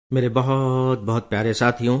मेरे बहुत बहुत प्यारे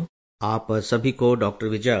साथियों, आप सभी को डॉक्टर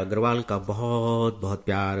विजय अग्रवाल का बहुत बहुत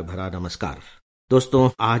प्यार भरा नमस्कार। दोस्तों,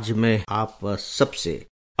 आज मैं आप सबसे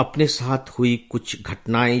अपने साथ हुई कुछ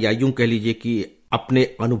घटनाएं या यूं कह लीजिए कि अपने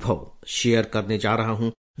अनुभव शेयर करने जा रहा हूं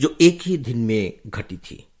जो एक ही दिन में घटी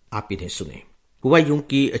थी। आप इन्हें सुने। हुआ यूं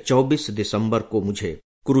कि 24 दिसंबर को मुझे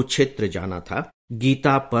कुरुक्षेत्र जाना था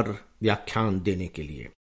गीता पर व्याख्यान देने के लिए।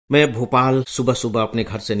 मैं भोपाल सुबह सुबह अपने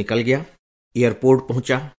घर से निकल गया, एयरपोर्ट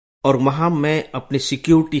पहुंचा और वहां मैं अपने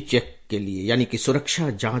सिक्योरिटी चेक के लिए यानी कि सुरक्षा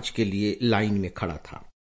जांच के लिए लाइन में खड़ा था।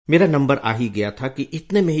 मेरा नंबर आ ही गया था कि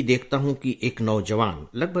इतने में ही देखता हूं कि एक नौजवान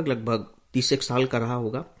लगभग 30 साल का रहा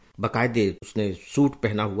होगा, बकायदे उसने सूट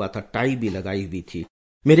पहना हुआ था, टाई भी लगाई हुई थी,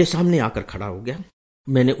 मेरे सामने आकर खड़ा हो गया।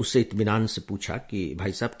 मैंने उससे इत्मीनान से पूछा कि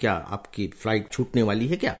भाई साहब, क्या आपकी फ्लाइट छूटने वाली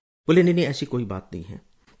है क्या? बोले नहीं नहीं, ऐसी कोई बात नहीं है।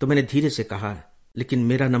 तो मैंने धीरे से कहा, लेकिन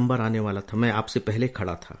मेरा नंबर आने वाला था, मैं आपसे पहले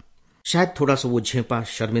खड़ा था। शायद थोड़ा सा वो झेंपा,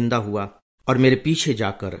 शर्मिंदा हुआ और मेरे पीछे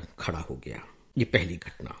जाकर खड़ा हो गया। ये पहली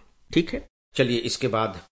घटना। ठीक है, चलिए इसके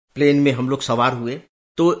बाद प्लेन में हम लोग सवार हुए।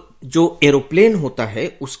 तो जो एरोप्लेन होता है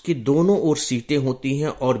उसकी दोनों ओर सीटें होती हैं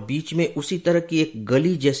और बीच में उसी तरह की एक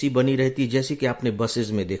गली जैसी बनी रहती है, जैसे कि आपने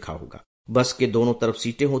बसेज में देखा होगा। बस के दोनों तरफ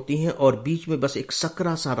सीटें होती हैं और बीच में बस एक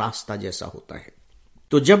सकरा सा रास्ता जैसा होता है।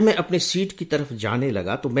 तो जब मैं अपने सीट की तरफ जाने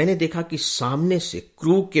लगा तो मैंने देखा कि सामने से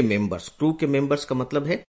क्रू के मेंबर्स का मतलब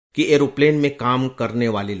है कि एरोप्लेन में काम करने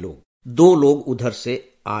वाले लोग, दो लोग उधर से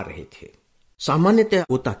आ रहे थे। सामान्यतः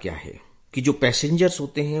होता क्या है कि जो पैसेंजर्स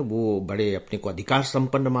होते हैं वो बड़े अपने को अधिकार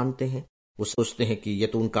संपन्न मानते हैं। वो सोचते हैं कि ये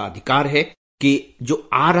तो उनका अधिकार है कि जो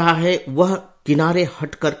आ रहा है वह किनारे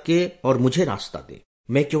हट करके और मुझे रास्ता दे,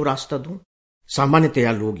 मैं क्यों रास्ता दूं।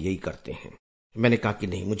 सामान्यतया लोग यही करते हैं। मैंने कहा कि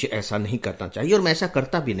नहीं, मुझे ऐसा नहीं करना चाहिए और मैं ऐसा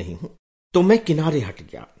करता भी नहीं हूं। तो मैं किनारे हट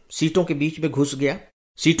गया, सीटों के बीच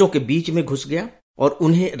में घुस गया और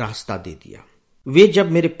उन्हें रास्ता दे दिया। वे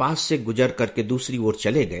जब मेरे पास से गुजर करके दूसरी ओर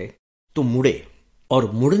चले गए तो मुड़े और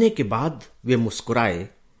मुड़ने के बाद वे मुस्कुराए,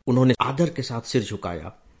 उन्होंने आदर के साथ सिर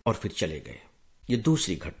झुकाया और फिर चले गए। ये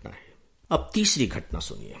दूसरी घटना है। अब तीसरी घटना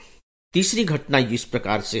सुनिए। तीसरी घटना इस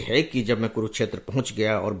प्रकार से है कि जब मैं कुरुक्षेत्र पहुंच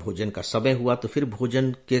गया और भोजन का समय हुआ तो फिर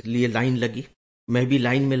भोजन के लिए लाइन लगी। मैं भी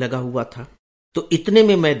लाइन में लगा हुआ था। तो इतने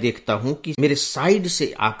में मैं देखता हूं कि मेरे साइड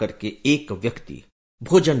से आकर के एक व्यक्ति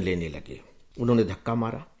भोजन लेने लगे। उन्होंने धक्का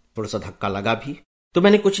मारा, थोड़ा सा धक्का लगा भी, तो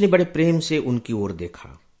मैंने कुछ नहीं, बड़े प्रेम से उनकी ओर देखा।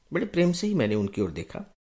 बड़े प्रेम से ही मैंने उनकी ओर देखा।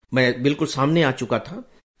 मैं बिल्कुल सामने आ चुका था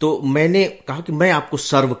तो मैंने कहा कि मैं आपको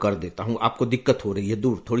सर्व कर देता हूं, आपको दिक्कत हो रही है।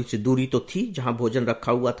 दूर, थोड़ी सी दूरी तो थी जहां भोजन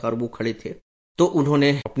रखा हुआ था और वो खड़े थे। तो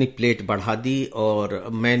उन्होंने अपनी प्लेट बढ़ा दी और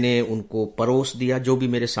मैंने उनको परोस दिया। जो भी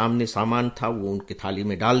मेरे सामने सामान था वो उनकी थाली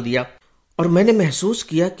में डाल दिया और मैंने महसूस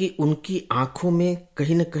किया कि उनकी आंखों में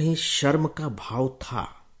कहीं न कहीं शर्म का भाव था।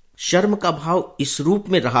 शर्म का भाव इस रूप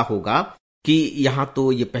में रहा होगा कि यहां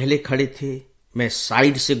तो ये पहले खड़े थे, मैं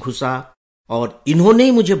साइड से घुसा और इन्होंने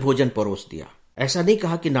ही मुझे भोजन परोस दिया। ऐसा नहीं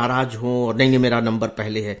कहा कि नाराज हो और नहीं नहीं मेरा नंबर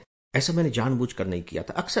पहले है, ऐसा मैंने जानबूझकर नहीं किया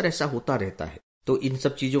था। अक्सर ऐसा होता रहता है। तो इन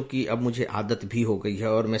सब चीजों की अब मुझे आदत भी हो गई है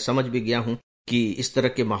और मैं समझ भी गया हूं कि इस तरह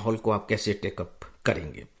के माहौल को आप कैसे टेकअप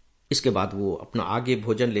करेंगे। इसके बाद वो अपना आगे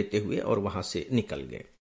भोजन लेते हुए और वहां से निकल गए।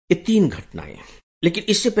 ये तीन घटनाएं। लेकिन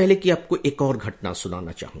इससे पहले कि आपको एक और घटना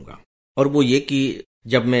सुनाना चाहूंगा, और वो ये कि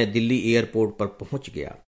जब मैं दिल्ली एयरपोर्ट पर पहुंच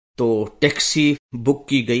गया तो टैक्सी बुक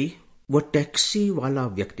की गई। वो टैक्सी वाला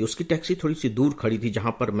व्यक्ति, उसकी टैक्सी थोड़ी सी दूर खड़ी थी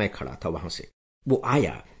जहां पर मैं खड़ा था, वहां से वो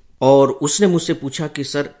आया और उसने मुझसे पूछा कि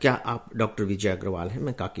सर, क्या आप डॉक्टर विजय अग्रवाल हैं?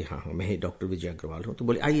 मैं कहा कि हाँ हाँ, मैं ही डॉक्टर विजय अग्रवाल हूं। तो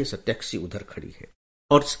बोले आइए सर, टैक्सी उधर खड़ी है।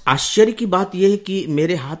 और आश्चर्य की बात यह है कि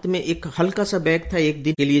मेरे हाथ में एक हल्का सा बैग था, एक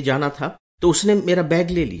दिन के लिए जाना था, तो उसने मेरा बैग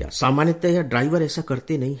ले लिया। सामान्यतः ड्राइवर ऐसा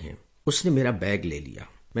करते नहीं है। उसने मेरा बैग ले लिया,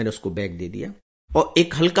 मैंने उसको बैग दे दिया और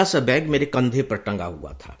एक हल्का सा बैग मेरे कंधे पर टंगा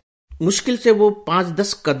हुआ था। मुश्किल से वो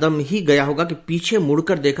 5-10 कदम ही गया होगा कि पीछे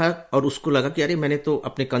मुड़कर देखा और उसको लगा कि अरे, मैंने तो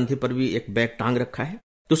अपने कंधे पर भी एक बैग टांग रखा है।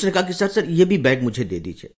 तो उसने कहा कि सर सर, ये भी बैग मुझे दे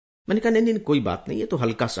दीजिए। मैंने कहा नहीं नहीं, कोई बात नहीं, ये तो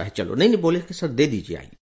हल्का सा है, चलो। नहीं नहीं, बोले कि सर दे दीजिए,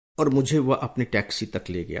 आइए। और मुझे वह अपनी टैक्सी तक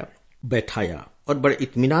ले गया, बैठाया और बड़े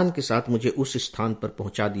इत्मीनान के साथ मुझे उस स्थान पर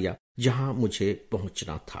पहुंचा दिया जहां मुझे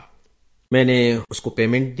पहुंचना था। मैंने उसको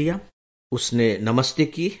पेमेंट दिया, उसने नमस्ते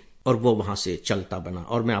की और वो वहां से चलता बना।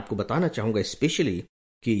 और मैं आपको बताना चाहूंगा स्पेशली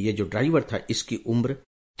कि ये जो ड्राइवर था, इसकी उम्र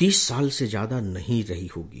 30 साल से ज्यादा नहीं रही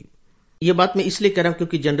होगी। ये बात मैं इसलिए कह रहा हूं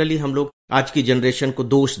क्योंकि जनरली हम लोग आज की जनरेशन को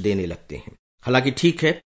दोष देने लगते हैं। हालांकि ठीक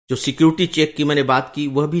है, जो सिक्योरिटी चेक की मैंने बात की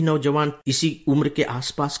वह भी नौजवान इसी उम्र के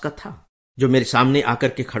आसपास का था जो मेरे सामने आकर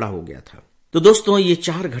के खड़ा हो गया था। तो दोस्तों, ये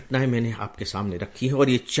 4 घटनाएं मैंने आपके सामने रखी है और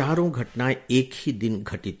ये चारों घटनाएं एक ही दिन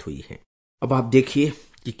घटित हुई हैं। अब आप देखिए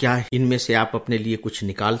कि क्या इनमें से आप अपने लिए कुछ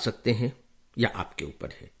निकाल सकते हैं या आपके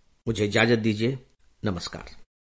ऊपर है। मुझे इजाजत दीजिए। नमस्कार।